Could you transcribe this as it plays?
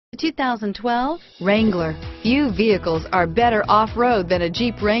2012 Wrangler. Few vehicles are better off-road than a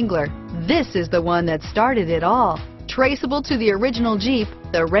Jeep Wrangler. This is the one that started it all. Traceable to the original Jeep,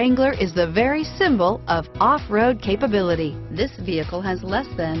 the Wrangler is the very symbol of off-road capability. This vehicle has less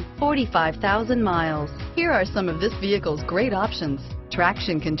than 45,000 miles. Here are some of this vehicle's great options: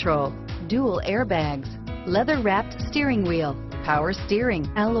 traction control, dual airbags, leather-wrapped steering wheel, power steering,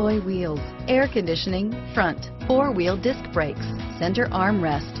 alloy wheels, air conditioning, front, four-wheel disc brakes, center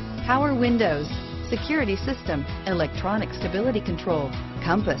armrest, power windows, security system, electronic stability control,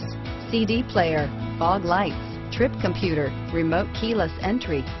 compass, CD player, fog lights, trip computer, remote keyless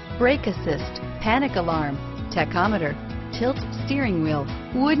entry, brake assist, panic alarm, tachometer, tilt steering wheel.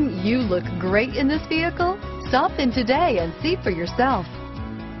 Wouldn't you look great in this vehicle? Stop in today and see for yourself.